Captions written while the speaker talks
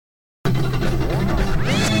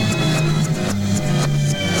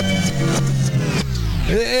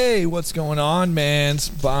Hey, what's going on, man? It's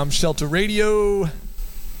Bomb Shelter Radio.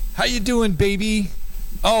 How you doing, baby?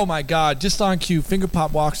 Oh my God, just on cue, Finger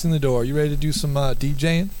Pop walks in the door. You ready to do some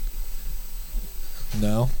DJing?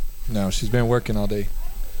 No, she's been working all day.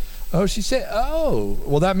 Oh, she said, oh,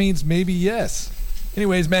 well that means maybe yes.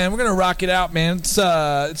 Anyways, man, we're gonna rock it out, man. It's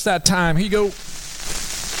that time. Here you go.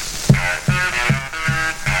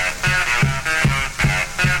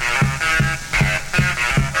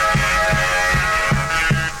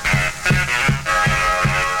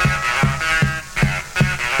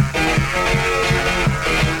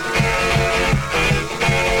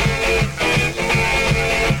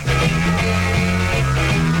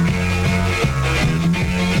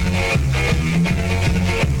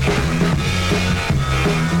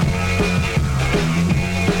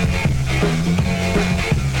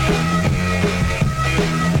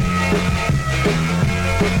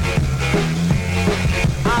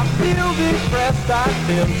 I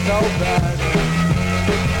feel so bad,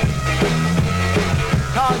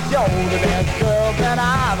 'cause you're the best girl that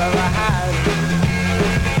I've ever had.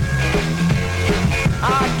 I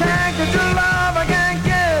can't get your love, I can't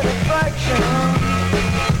get affection.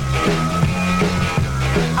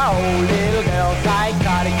 Oh, little girl,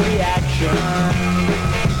 psychotic reaction.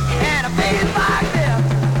 And it feels like this.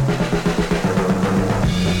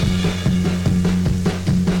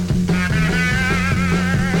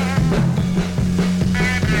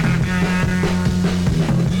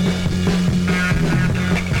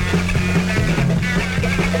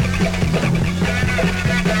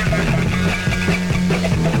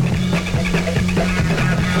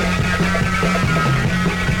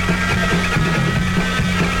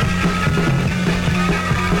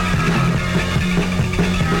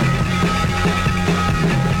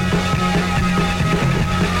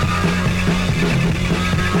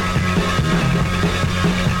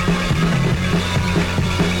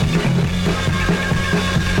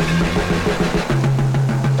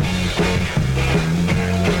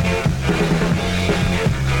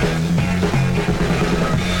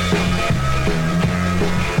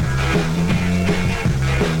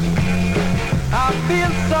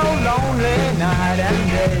 Night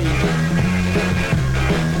and day,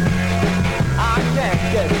 I can't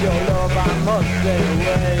get your love, I must stay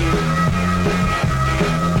away.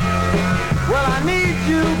 Well, I need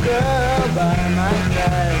you, girl, by my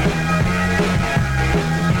side.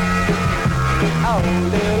 Oh,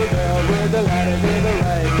 little girl with the light of the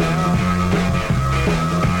right now.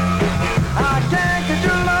 I can't get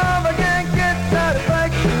your love, I can't get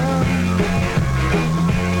satisfaction.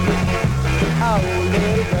 Oh,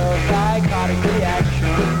 little girl, psychotic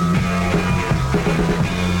reaction.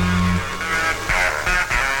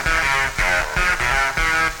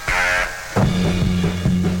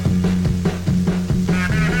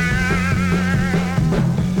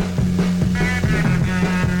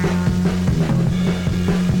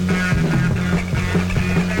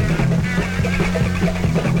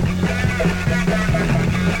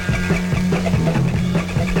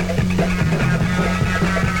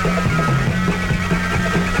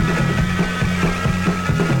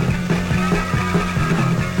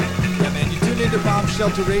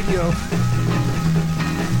 Shelter Radio.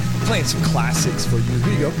 Playing some classics for you.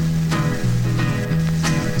 Here you go.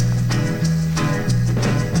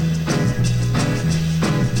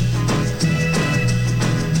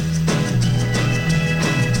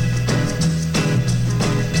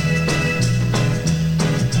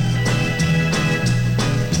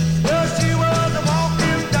 Well, she was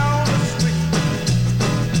walking down the street.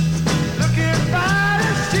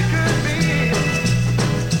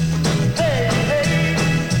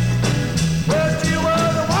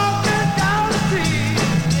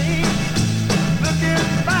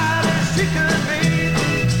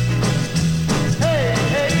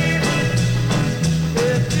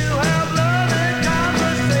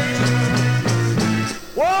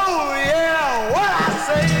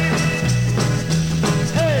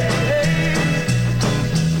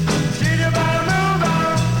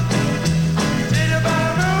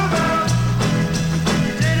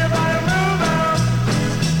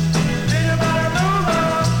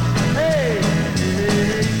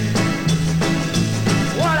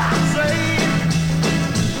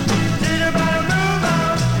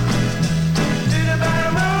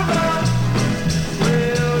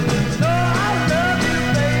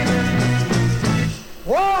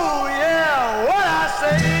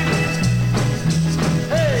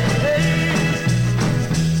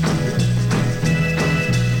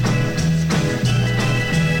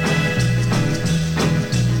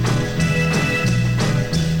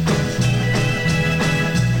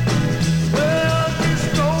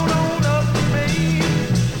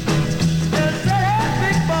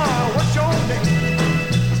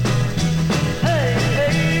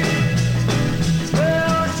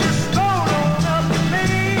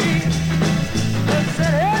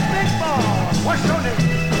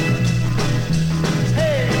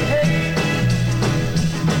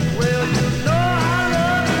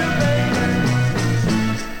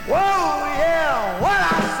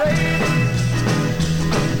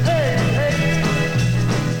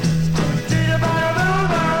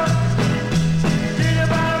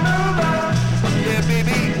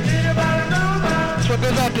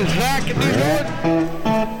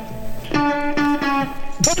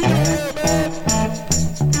 I'm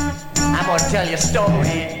gonna tell you a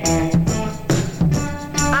story.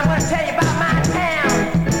 I'm gonna tell you about my town.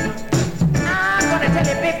 I'm gonna tell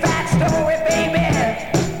you a big fat story, baby.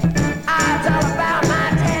 It's all about my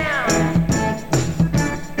town.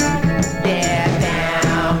 Yeah,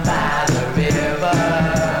 down by the river,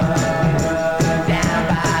 down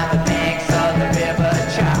by the banks of the river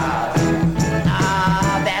Charles.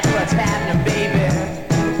 That's what's happening, baby.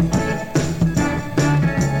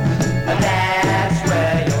 That's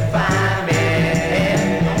where you'll find me,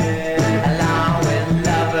 along with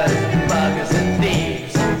lovers, buggers, and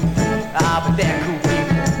thieves. But they're cool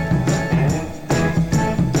people.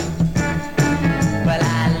 Well, I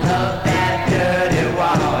love that dirty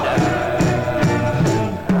water.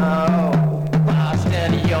 Oh,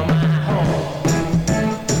 Boston, you're my home.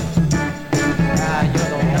 You're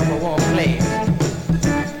the number one place.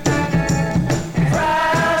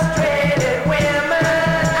 Frustrated women,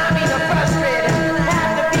 I mean the frustrated,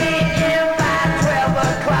 have to be in by 12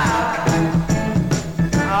 o'clock.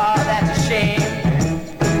 Oh, that's a shame.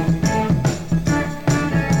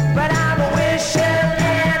 But I'm wishing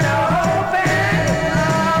and hoping,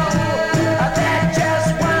 that just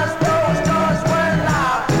once those doors were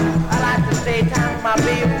locked. I like to stay time with my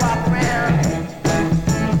baby, walk around.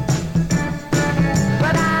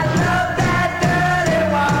 But I love that dirty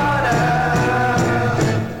water.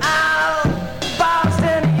 Oh,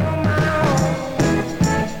 Boston, you're my home.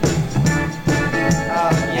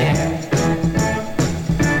 Oh, yeah.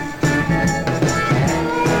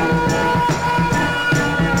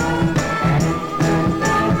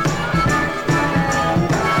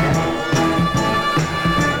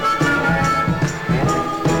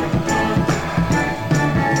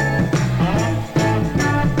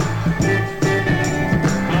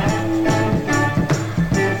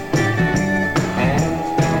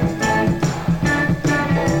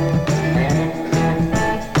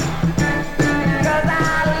 Cause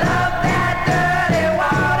I love that dirty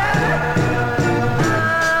water.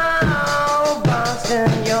 Oh, Boston,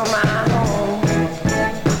 you're my home.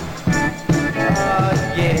 Oh,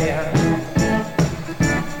 yeah.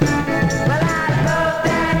 Well, I love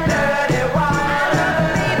that dirty water,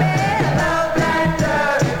 baby. Love that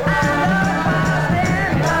dirty. I love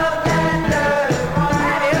Boston. Love that dirty water.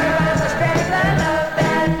 Have you heard about the Spangler? Love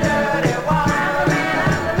that dirty water.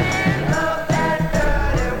 I'm the man. Love that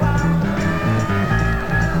dirty water.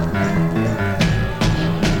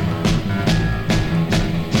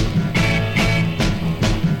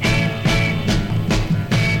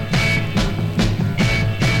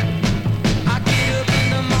 I get up in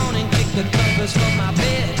the morning, kick the covers from my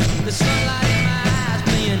bed. The sunlight in my eyes,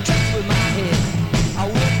 playing tricks with my head. I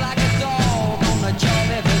work like a dog on the job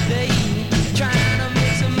every day, trying to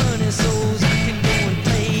make some money so I can go and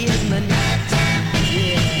play in the night time.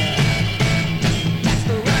 Yeah, that's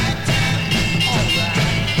the right time. Alright,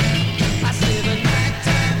 I say the night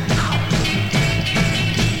time.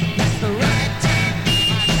 That's the right time.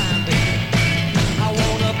 My time, baby. I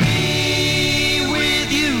wanna be with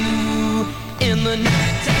you in the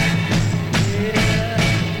nighttime.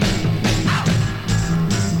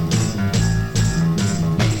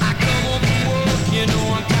 I come home from work, you know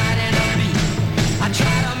I'm tired and I'm beat. I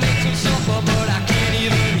try to make some supper, but I can't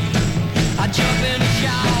even eat. I jump in the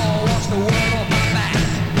shower, watch the world off my back.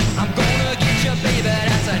 I'm gonna get you, baby,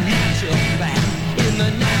 that's a natural fact. In the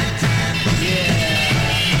nighttime, yeah,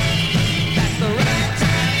 that's the right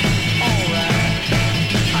time. Alright,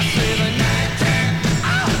 I say the nighttime.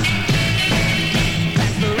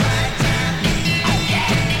 That's the right time. Oh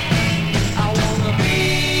yeah, I wanna be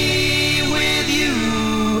with you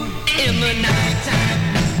in the nighttime.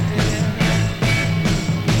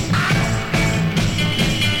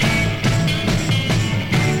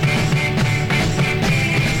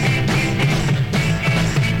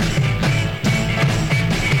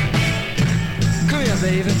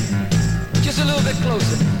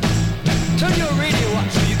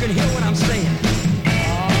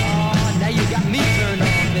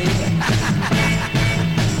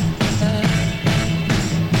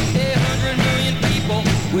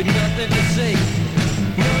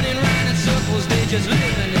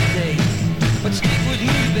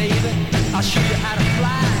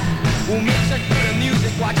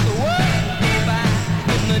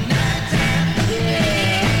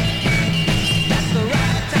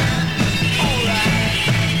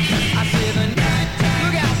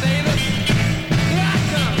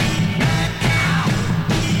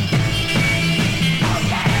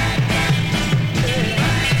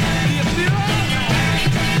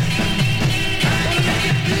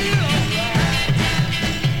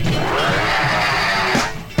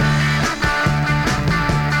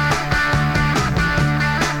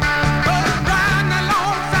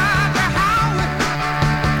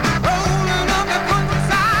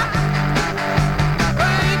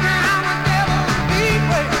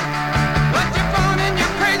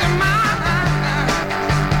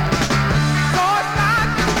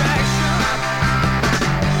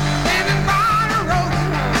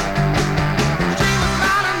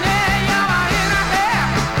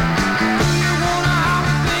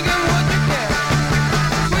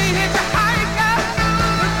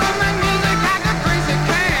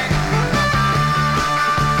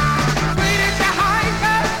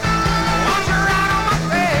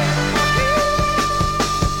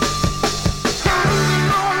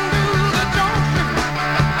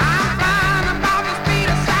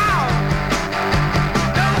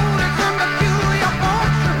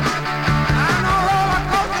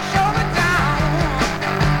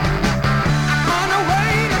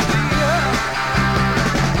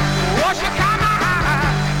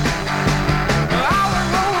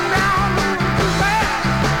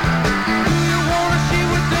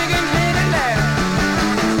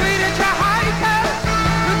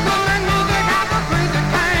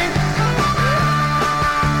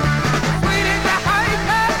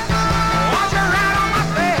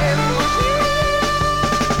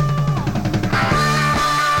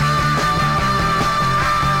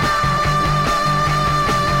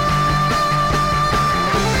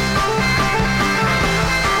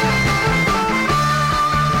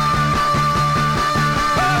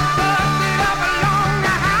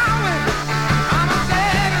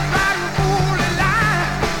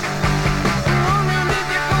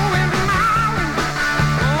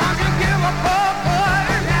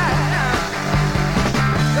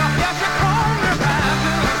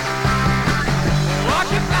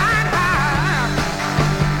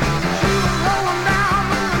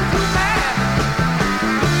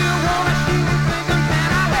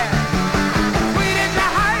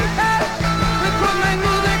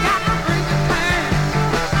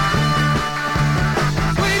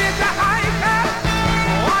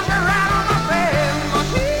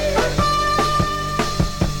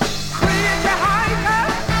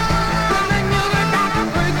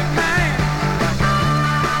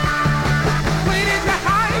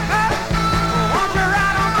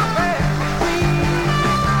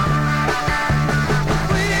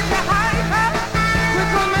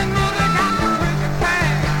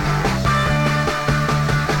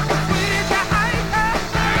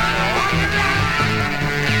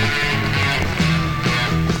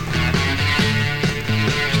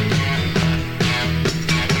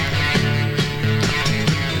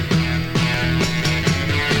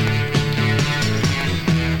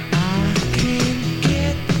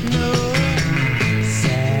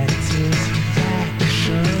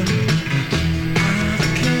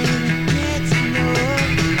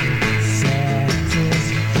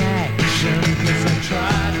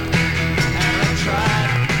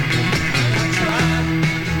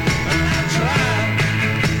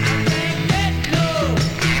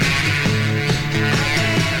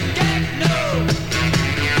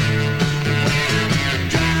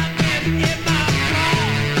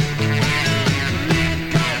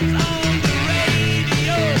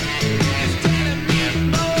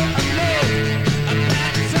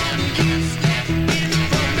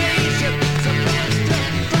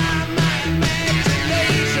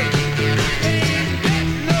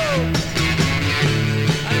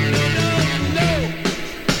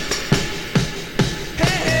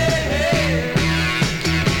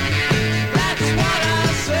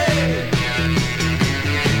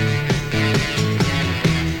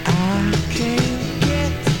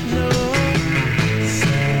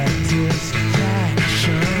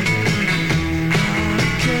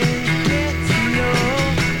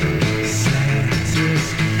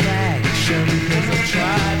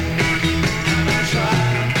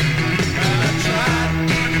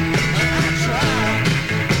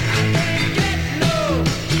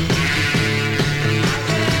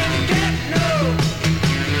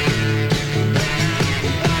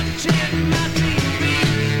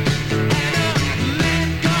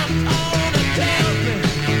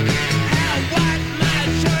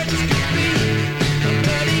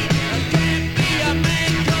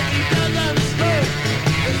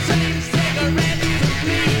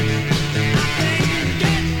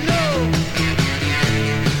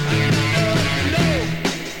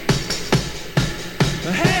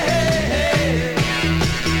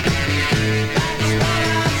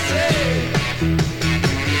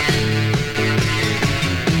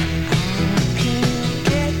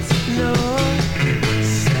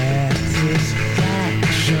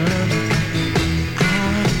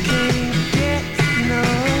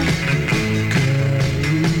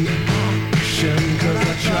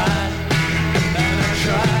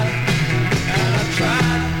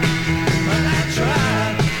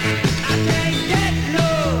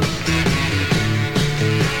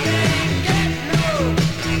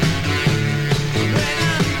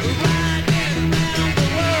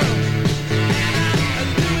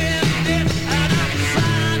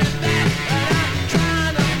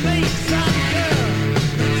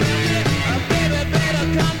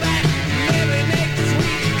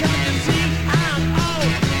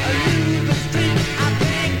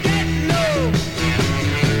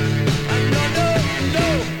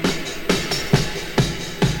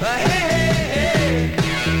 Hey,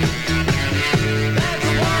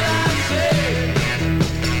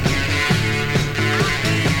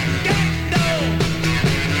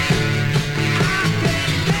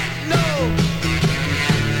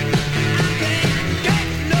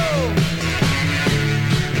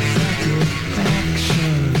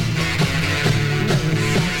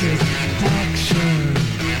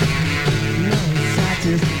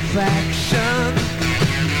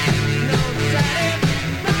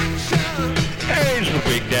 it's the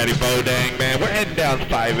Big Daddy Bodang, man. We're heading down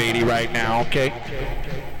 580 right now, okay?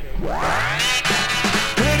 We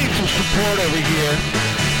need some support over here.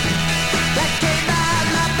 That came by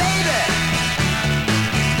my baby.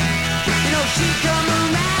 You know she come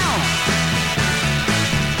around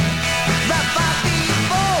about 5 feet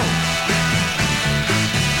 4,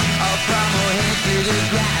 from her head to the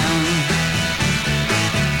ground.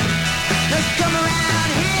 Just come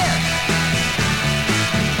around here,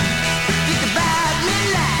 just about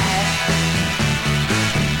midnight.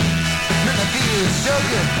 Make me feel so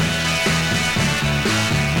good,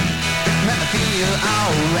 make me feel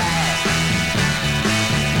alright.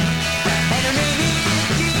 And her name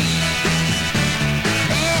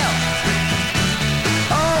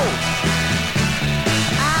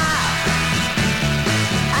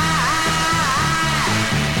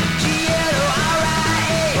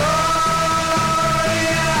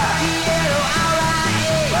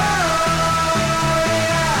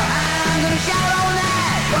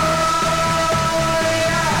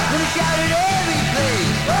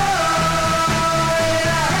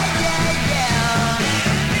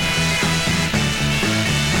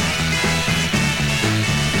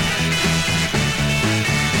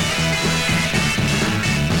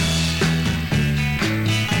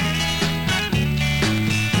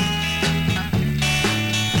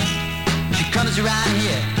is around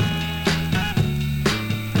here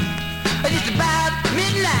just about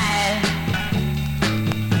midnight.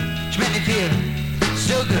 She made me feel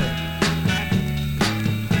so good.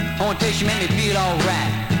 I want to tell you, she made me feel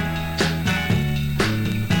alright.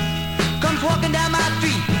 Comes walking down my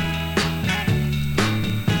street,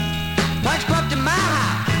 walks up to my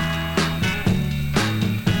house,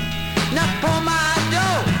 knocks upon my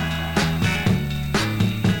door,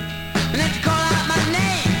 and then she call out my name.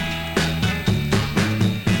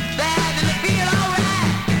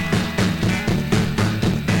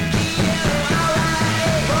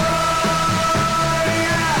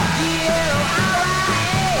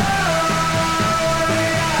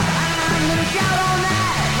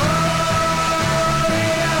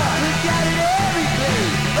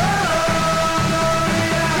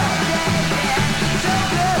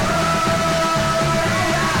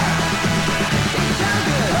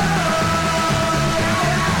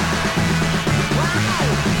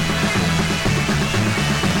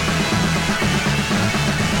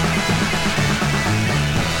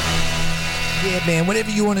 Yeah, man,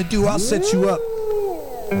 whatever you want to do, I'll set you up.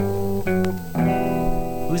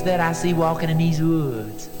 Who's that I see walking in these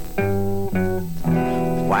woods?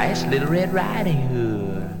 Why, it's Little Red Riding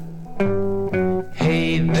Hood.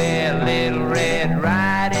 Hey there, Little Red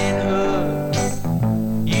Riding Hood.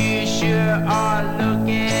 You sure are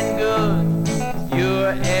looking good.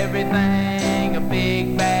 You're everything a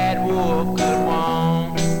big bad wolf could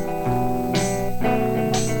want.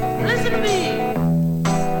 Listen to me,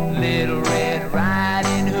 Little Red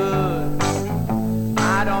Riding Hood.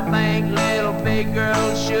 I don't think little big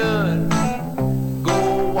girls should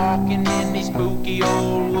go walking in these spooky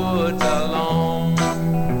old woods alone.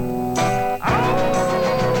 Oh,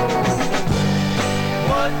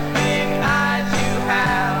 what big eyes you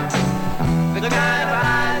have, the kind of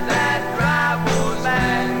eyes that drive wolves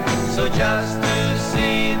mad. So just to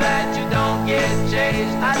see that you don't get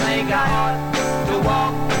chased, I think I ought to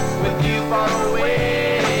walk with you for a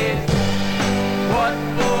ways. What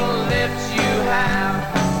full lips you have,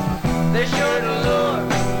 they're sure to lure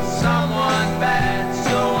someone bad.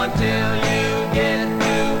 So until you get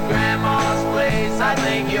to Grandma's place, I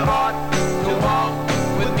think you ought to walk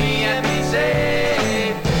with me and be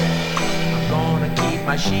safe. I'm gonna keep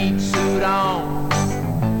my sheep suit on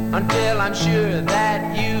until I'm sure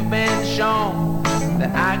that you've been shown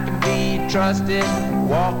that I can be trusted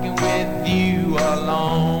walking with you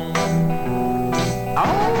alone. Oh,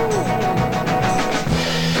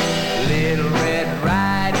 Little Red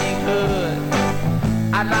Riding Hood,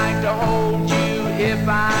 I'd like to hold you if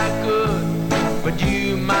I could, but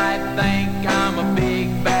you might think I'm a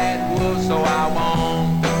big bad wolf, so I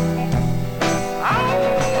won't. Oh,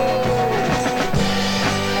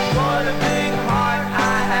 what a big heart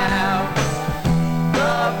I have,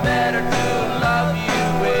 the better to love you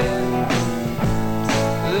with.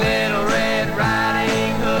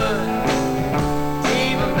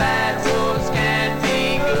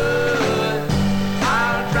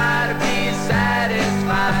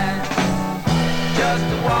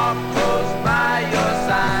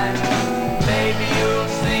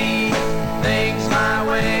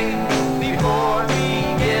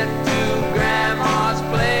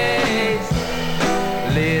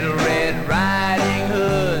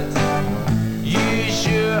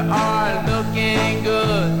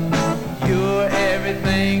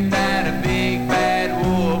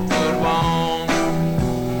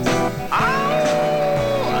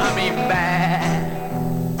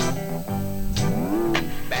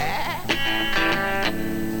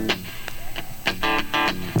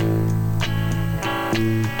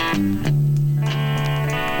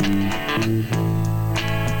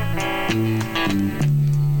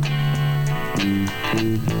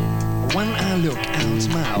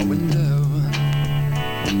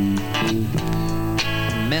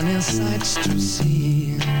 many sights to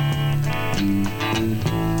see.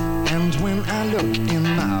 And when I look in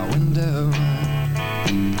my window,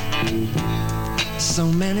 so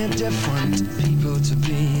many different people to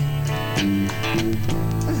be,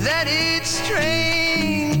 that it's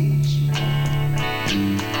strange,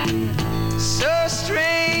 so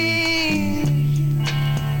strange.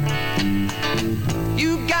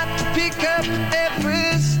 You got to pick up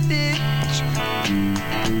every stitch.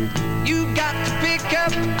 You got to pick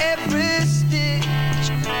up every stitch.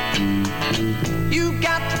 You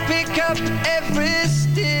got to pick up every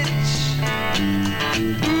stitch.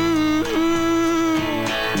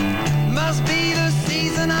 Must be the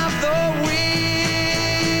season of the witch.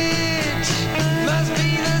 Must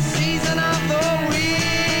be the season of the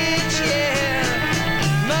witch, yeah.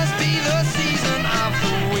 Must be the season of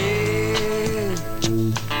the witch.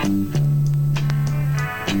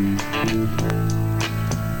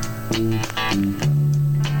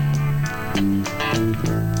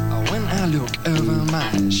 When I look over my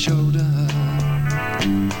shoulder,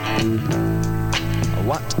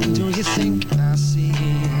 what do you think I see?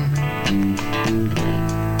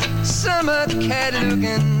 Summer cat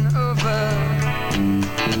looking over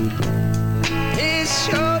his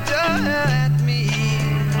shoulder at me,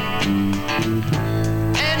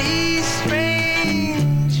 and he's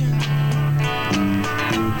strange,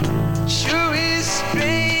 sure is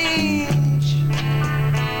strange.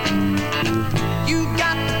 You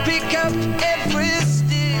got to pick up every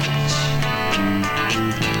stitch.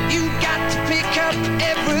 You got to pick up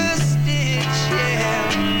every stitch, yeah.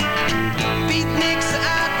 Beatniks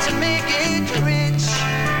out to make it rich.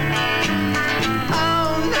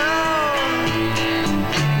 Oh no,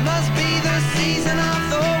 must be the season of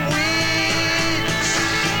the witch.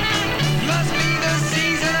 Must be the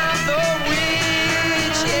season of the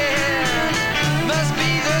witch, yeah. Must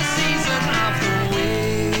be the season of the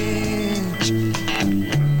witch.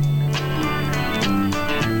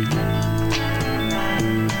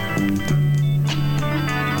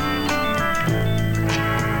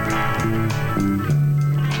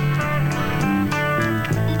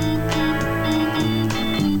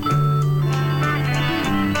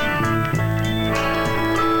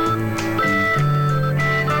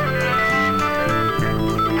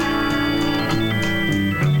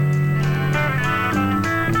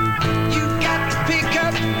 You got to pick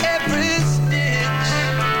up every stitch.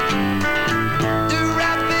 The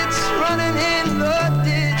rabbits running in the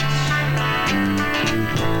ditch.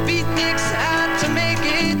 Beatniks out to make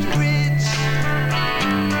it rich.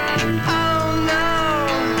 Oh no,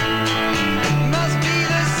 must be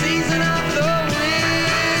the season of the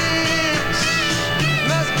witch.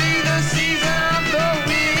 Must be the season of the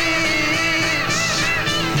witch.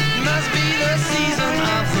 Must be the season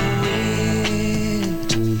of the witch.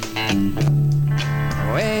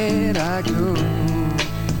 Where'd I go?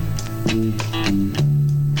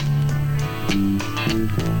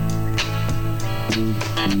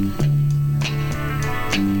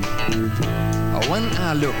 When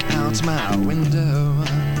I look out my window,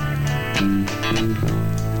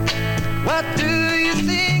 what do you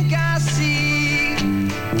think I see?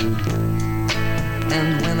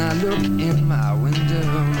 And when I look in my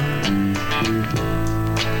window,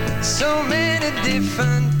 so many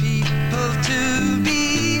different people to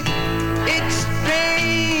be. It's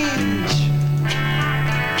strange,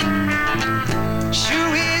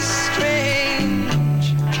 sure is strange.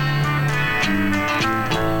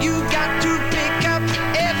 You got to pick up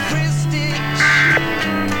every stitch.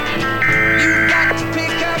 You got to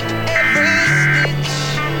pick up every stitch.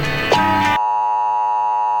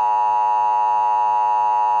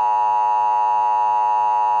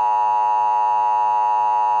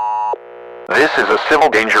 This is a civil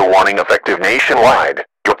danger warning effective nationwide.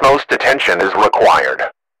 Your utmost attention is required.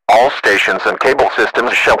 All stations and cable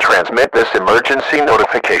systems shall transmit this emergency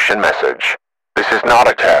notification message. This is not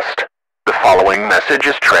a test. The following message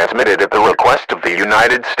is transmitted at the request of the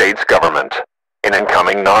United States government. An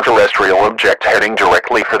incoming non-terrestrial object heading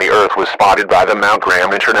directly for the Earth was spotted by the Mount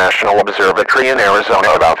Graham International Observatory in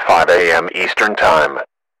Arizona about 5 a.m. Eastern Time.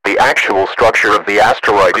 The actual structure of the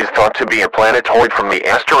asteroid is thought to be a planetoid from the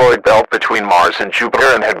asteroid belt between Mars and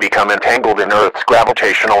Jupiter and had become entangled in Earth's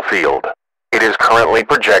gravitational field. It is currently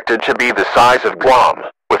projected to be the size of Guam,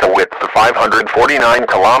 with a width of 549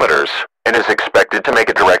 kilometers, and is expected to make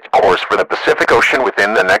a direct course for the Pacific Ocean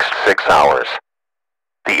within the next 6 hours.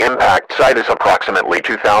 The impact site is approximately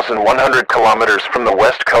 2,100 kilometers from the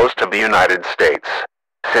west coast of the United States.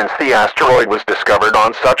 Since the asteroid was discovered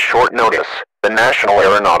on such short notice, The National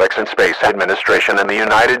Aeronautics and Space Administration and the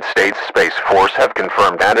United States Space Force have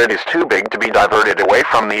confirmed that it is too big to be diverted away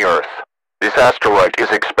from the Earth. This asteroid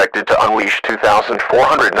is expected to unleash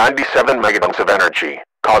 2,497 megatons of energy,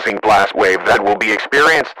 causing blast wave that will be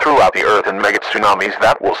experienced throughout the Earth and mega tsunamis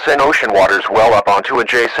that will send ocean waters well up onto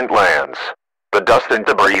adjacent lands. The dust and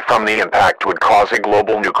debris from the impact would cause a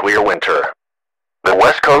global nuclear winter. The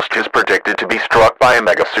West Coast is predicted to be struck by a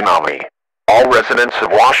mega tsunami. All residents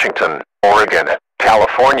of Washington, Oregon,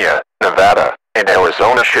 California, Nevada, and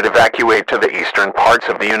Arizona should evacuate to the eastern parts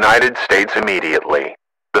of the United States immediately.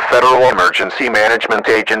 The Federal Emergency Management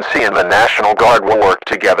Agency and the National Guard will work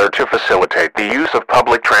together to facilitate the use of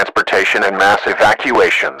public transportation and mass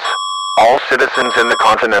evacuations. All citizens in the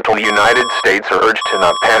continental United States are urged to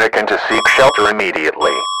not panic and to seek shelter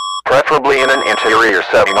immediately, preferably in an interior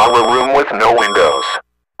setting or a room with no windows.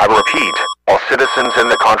 I repeat, all citizens in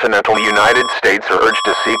the continental United States are urged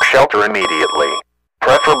to seek shelter immediately,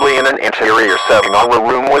 preferably in an interior setting or a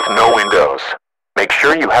room with no windows. Make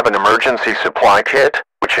sure you have an emergency supply kit,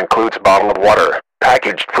 which includes bottled water,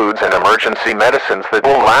 packaged foods and emergency medicines that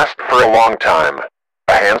will last for a long time.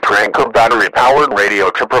 A hand crank or battery-powered radio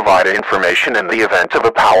to provide information in the event of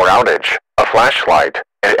a power outage, a flashlight,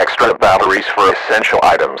 and extra batteries for essential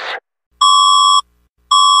items.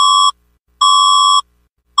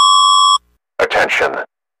 Attention!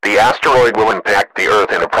 The asteroid will impact the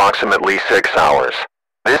Earth in approximately 6 hours.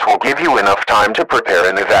 This will give you enough time to prepare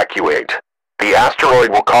and evacuate. The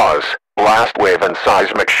asteroid will cause blast wave and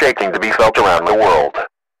seismic shaking to be felt around the world.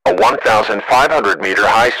 A 1,500-meter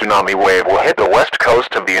high tsunami wave will hit the west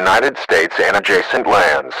coast of the United States and adjacent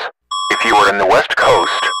lands. If you are in the west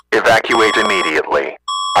coast, evacuate immediately.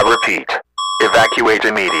 I repeat, evacuate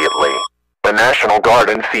immediately. The National Guard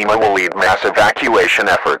and FEMA will lead mass evacuation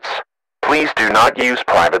efforts. Please do not use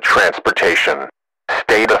private transportation.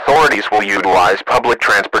 State authorities will utilize public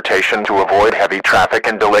transportation to avoid heavy traffic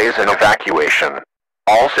and delays in evacuation.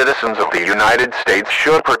 All citizens of the United States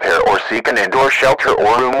should prepare or seek an indoor shelter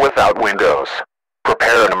or room without windows.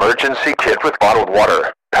 Prepare an emergency kit with bottled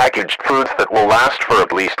water, packaged foods that will last for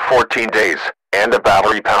at least 14 days, and a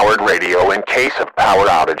battery-powered radio in case of power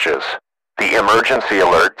outages. The emergency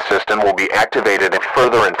alert system will be activated if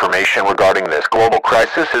further information regarding this global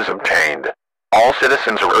crisis is obtained. All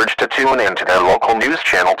citizens are urged to tune in to their local news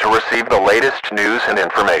channel to receive the latest news and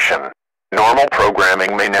information. Normal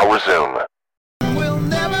programming may now resume. Will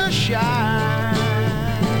never shine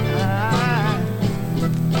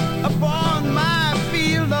upon my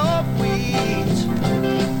field of wheat,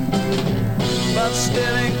 but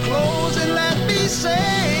still enclosed and let me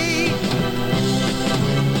say,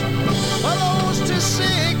 for those to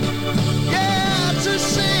seek, yeah, to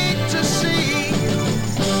seek, to see,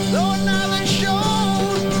 though nothing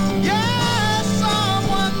shows, yeah,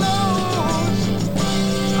 someone knows.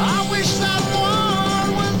 I wish that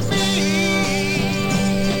one was me.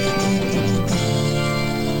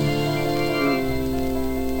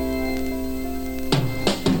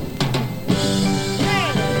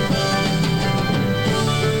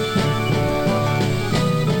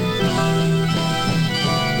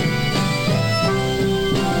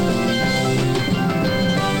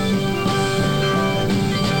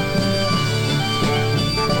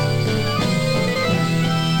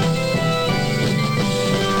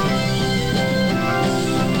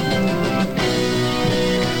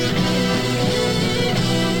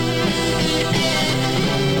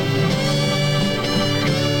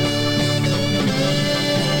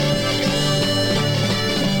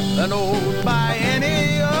 An old by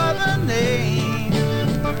any other name,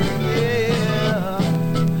 yeah,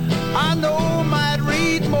 I know might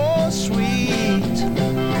read more sweet.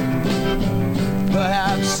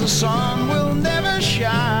 Perhaps the sun will never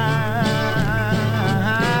shine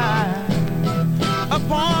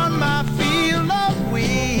upon my field of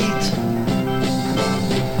wheat,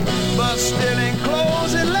 but still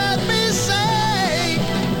enclosed and let me say,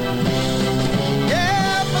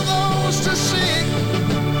 yeah, for those to seek,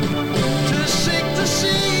 to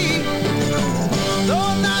see,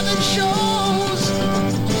 though nothing shows,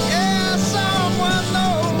 yeah, someone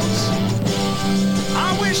knows.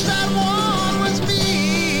 I wish that one was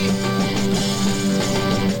me,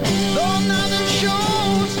 though nothing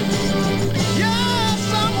shows, yeah,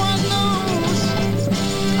 someone knows.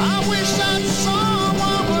 I wish that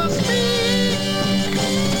someone was me.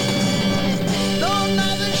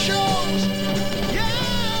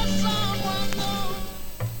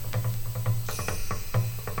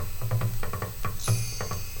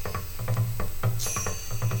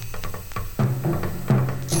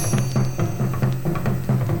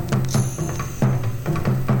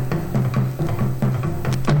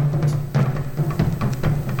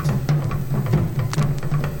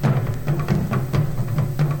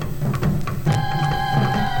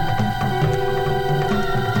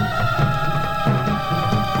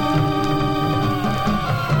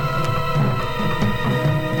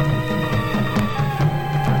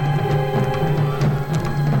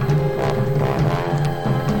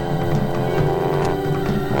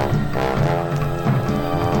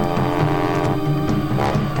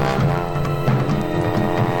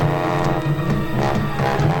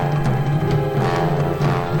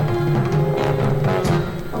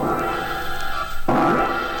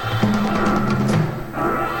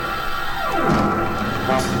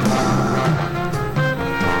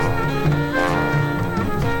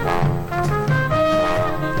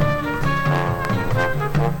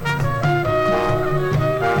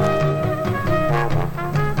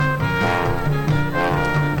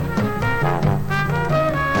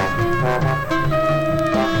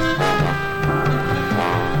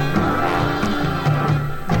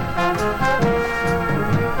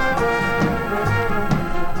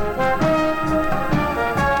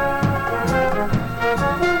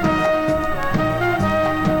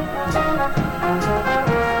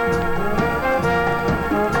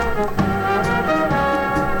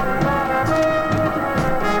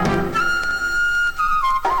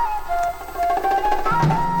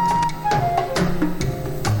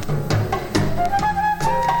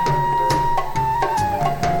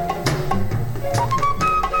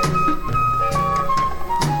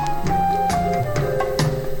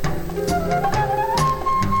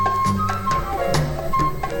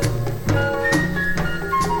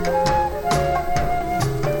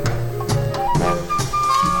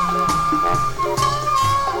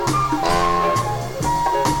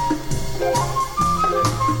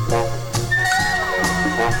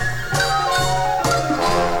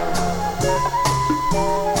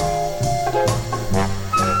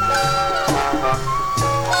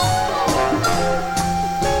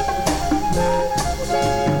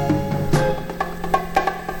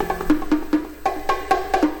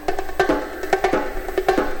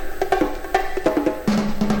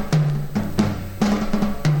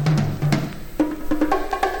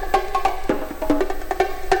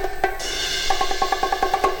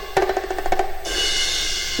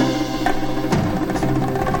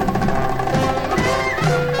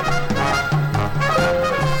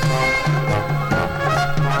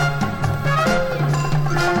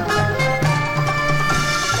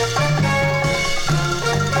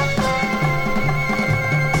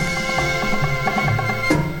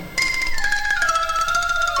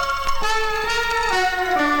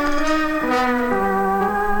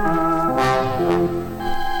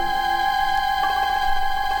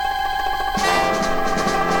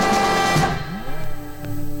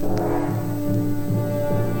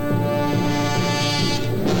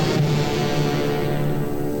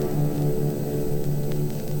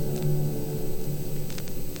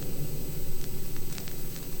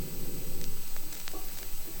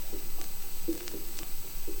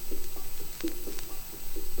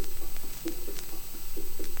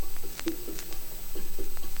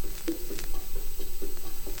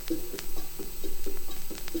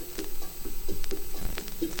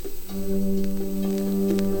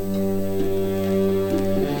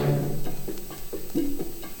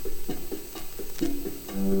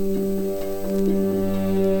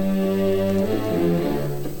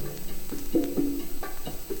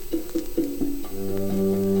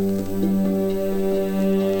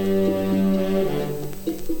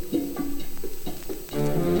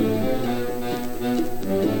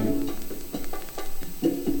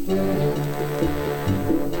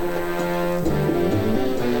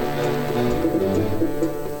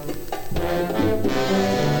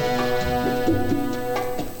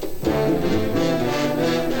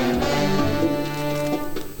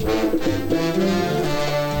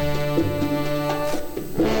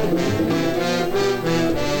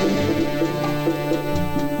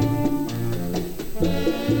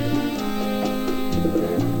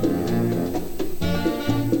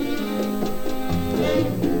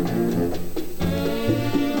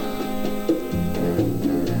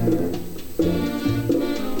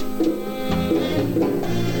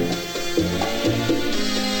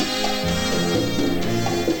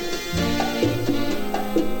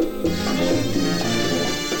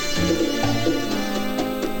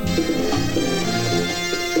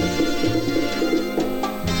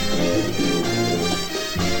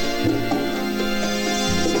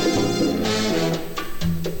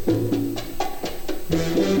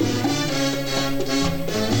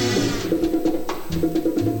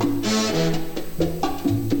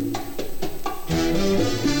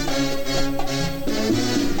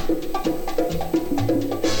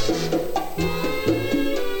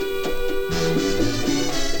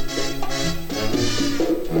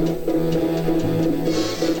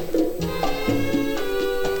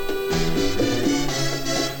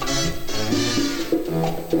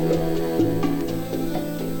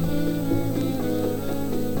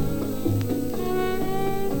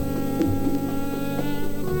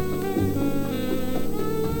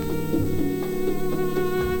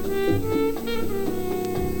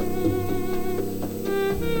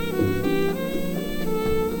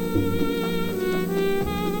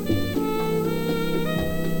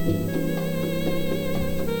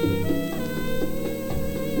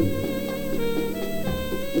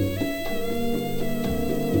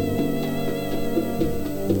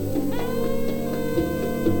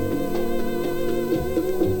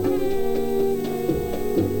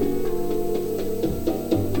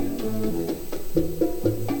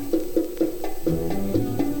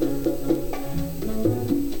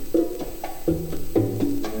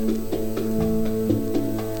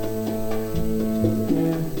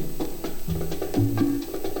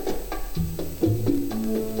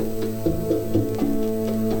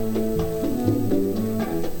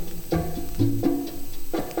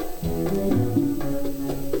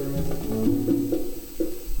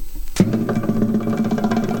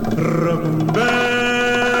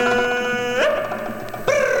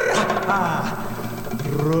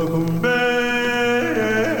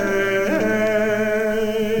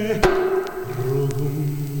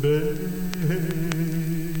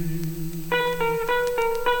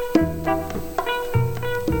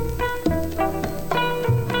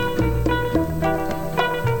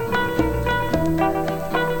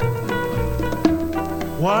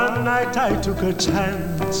 One night I took a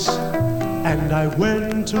chance and I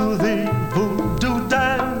went to the voodoo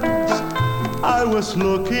dance. I was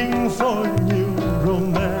looking for new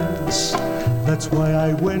romance. That's why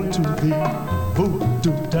I went to the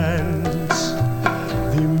voodoo dance.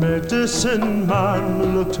 The medicine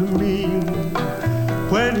man looked mean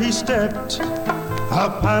when he stepped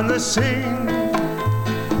upon the scene.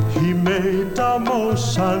 He made a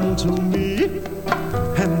motion to me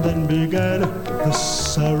and then began the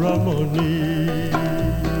ceremony.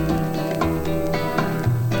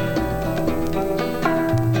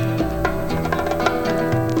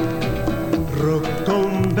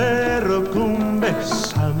 Rocumbe, rocumbe,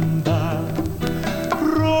 samba.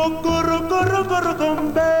 Roco, roco, roco,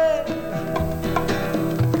 rocumbe.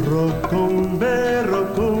 Rocumbe,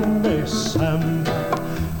 rocumbe, samba.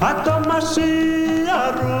 Atomasi,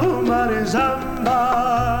 arumari, zamba.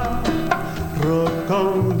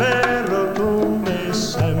 Rocumbe, rocumbe,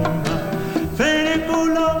 samba.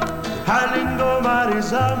 Feliculo, halingo,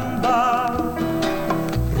 marizamba.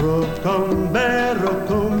 Rocumbe,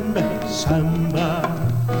 rocumbe, samba.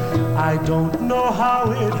 I don't know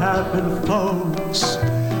how it happened, folks.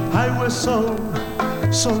 I was so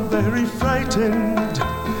very frightened.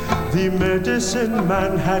 The medicine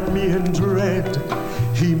man had me in dread.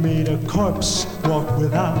 He made a corpse walk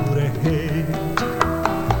without a head.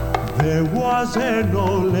 There was an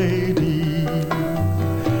old lady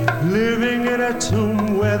living in a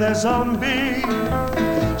tomb with a zombie.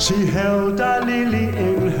 She held a lily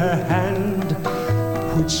in her hand,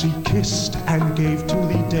 which she kissed and gave to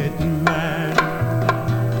the dead man.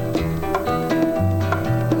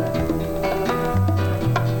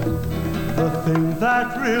 The thing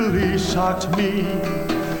that really shocked me,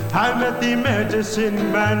 I met the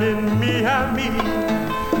medicine man in Miami.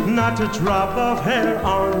 Not a drop of hair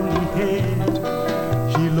on the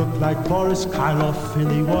head. He looked like Boris Karloff in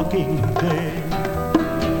The Walking Dead.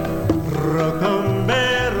 Rockambe,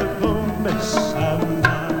 rockambe,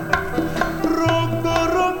 samba. Rocco,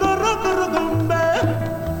 rocco, rocco, rockambe.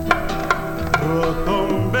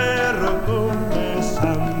 Rockambe, rockambe,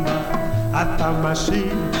 samba. Atamashi,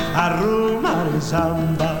 arumari,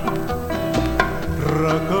 samba.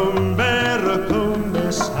 Rockambe, rockambe,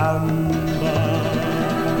 samba.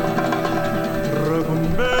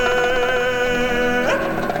 Rockambe,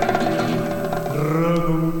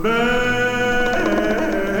 rockambe.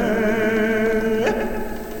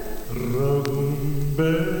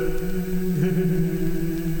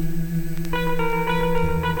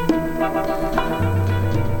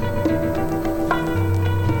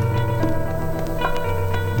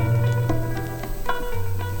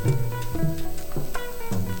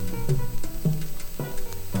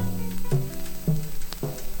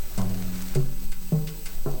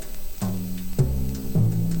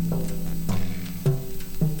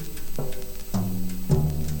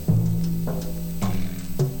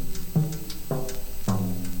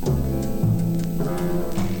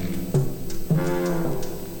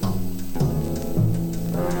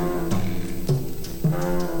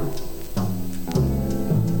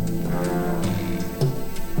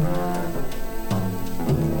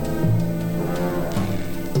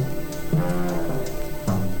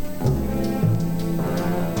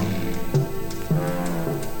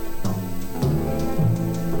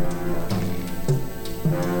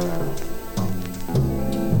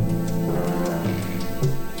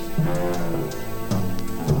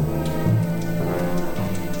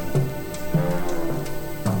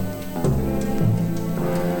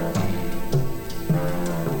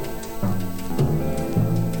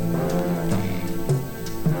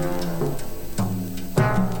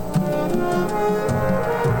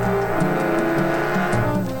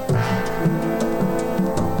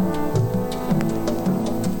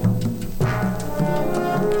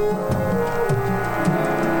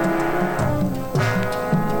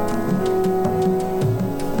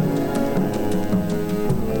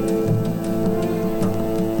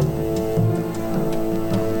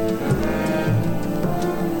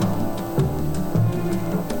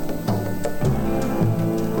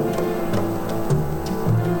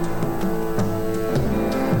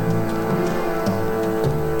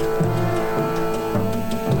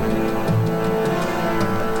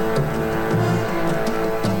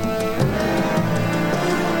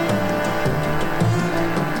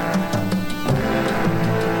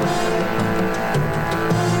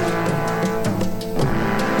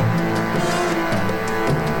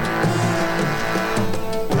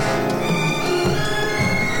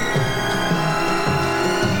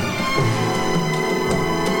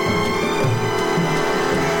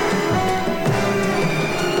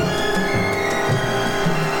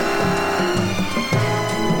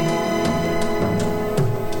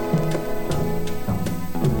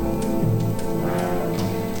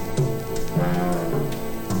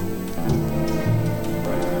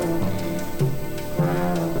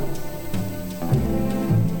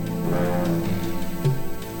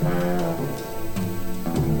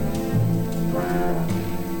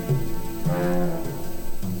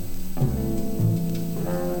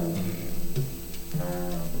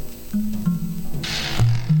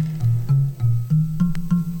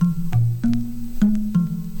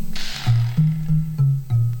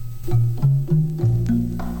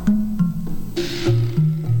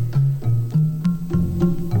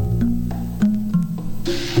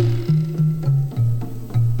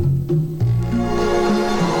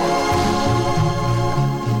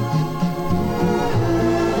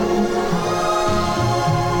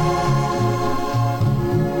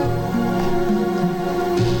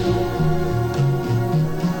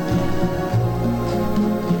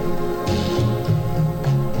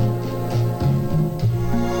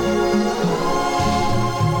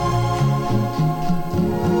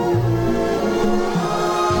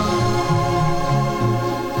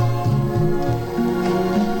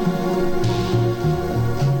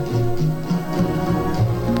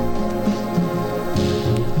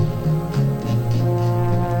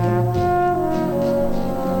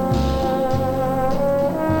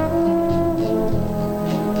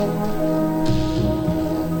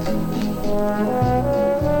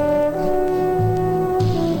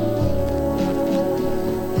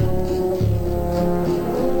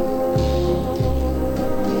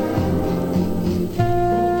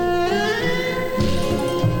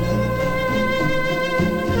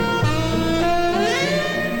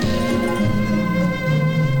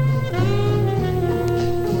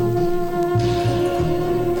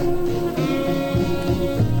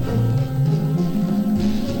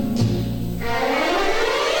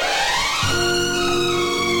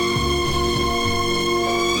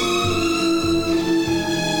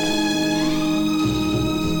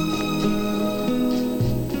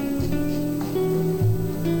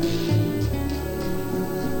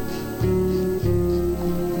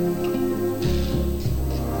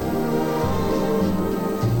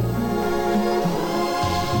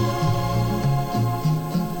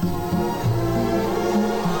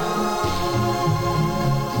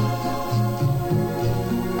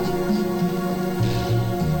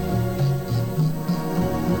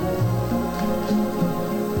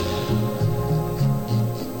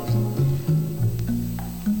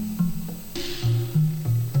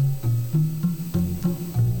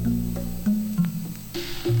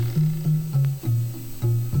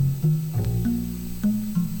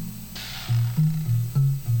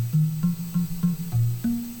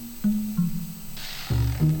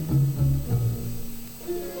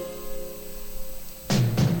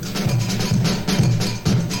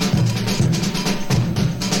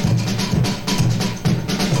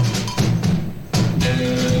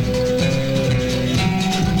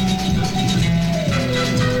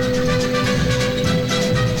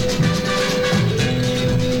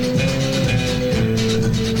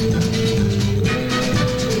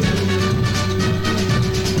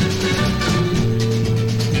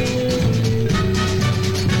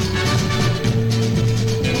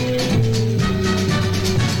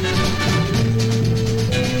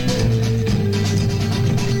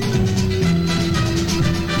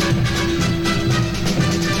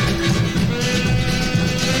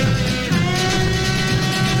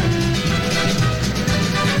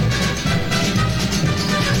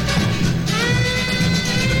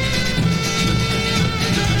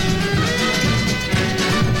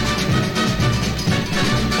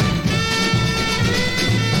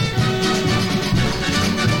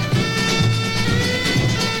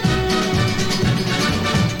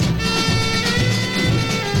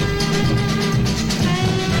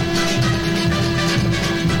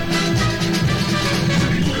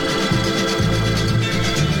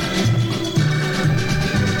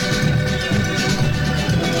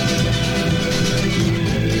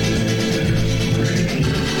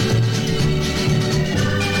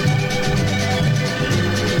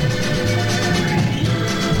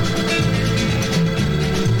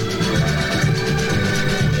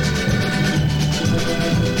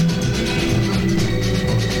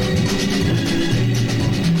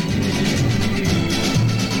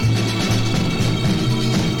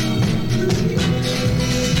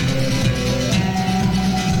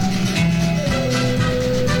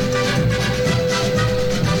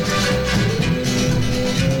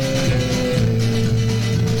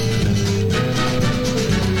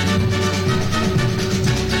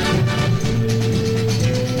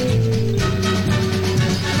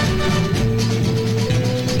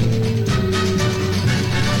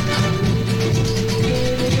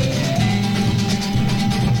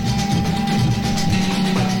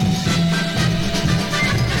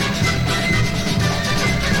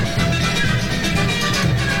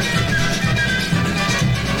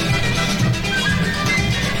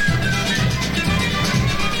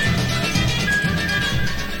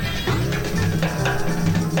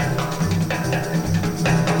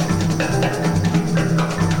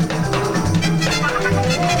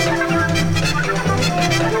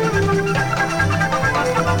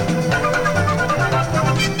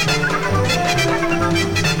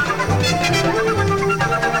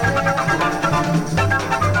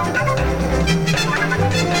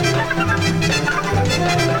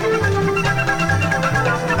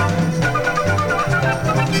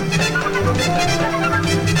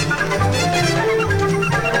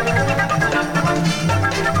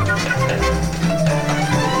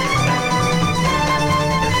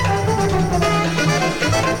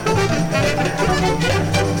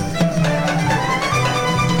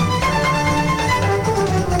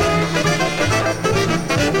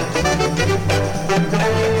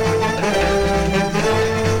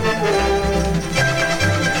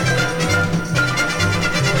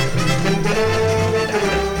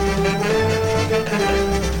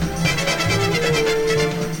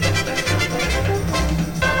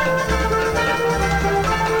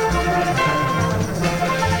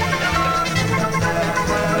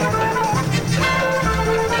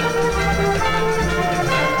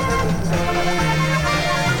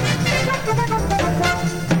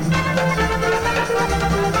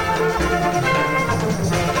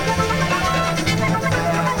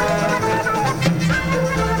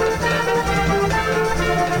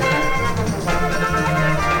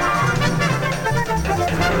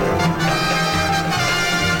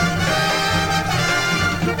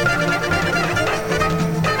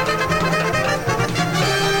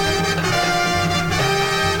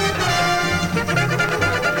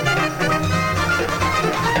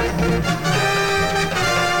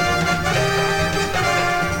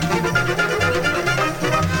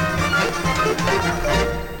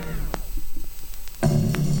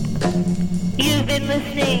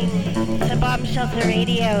 listening to Bomb Shelter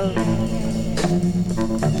Radio.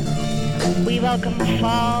 We welcome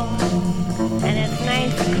fall and its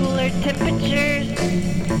nice cooler temperatures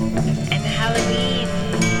and Halloween.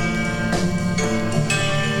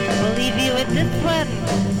 We'll leave you with this one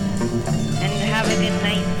and have a good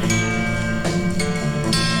night.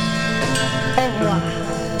 Au revoir.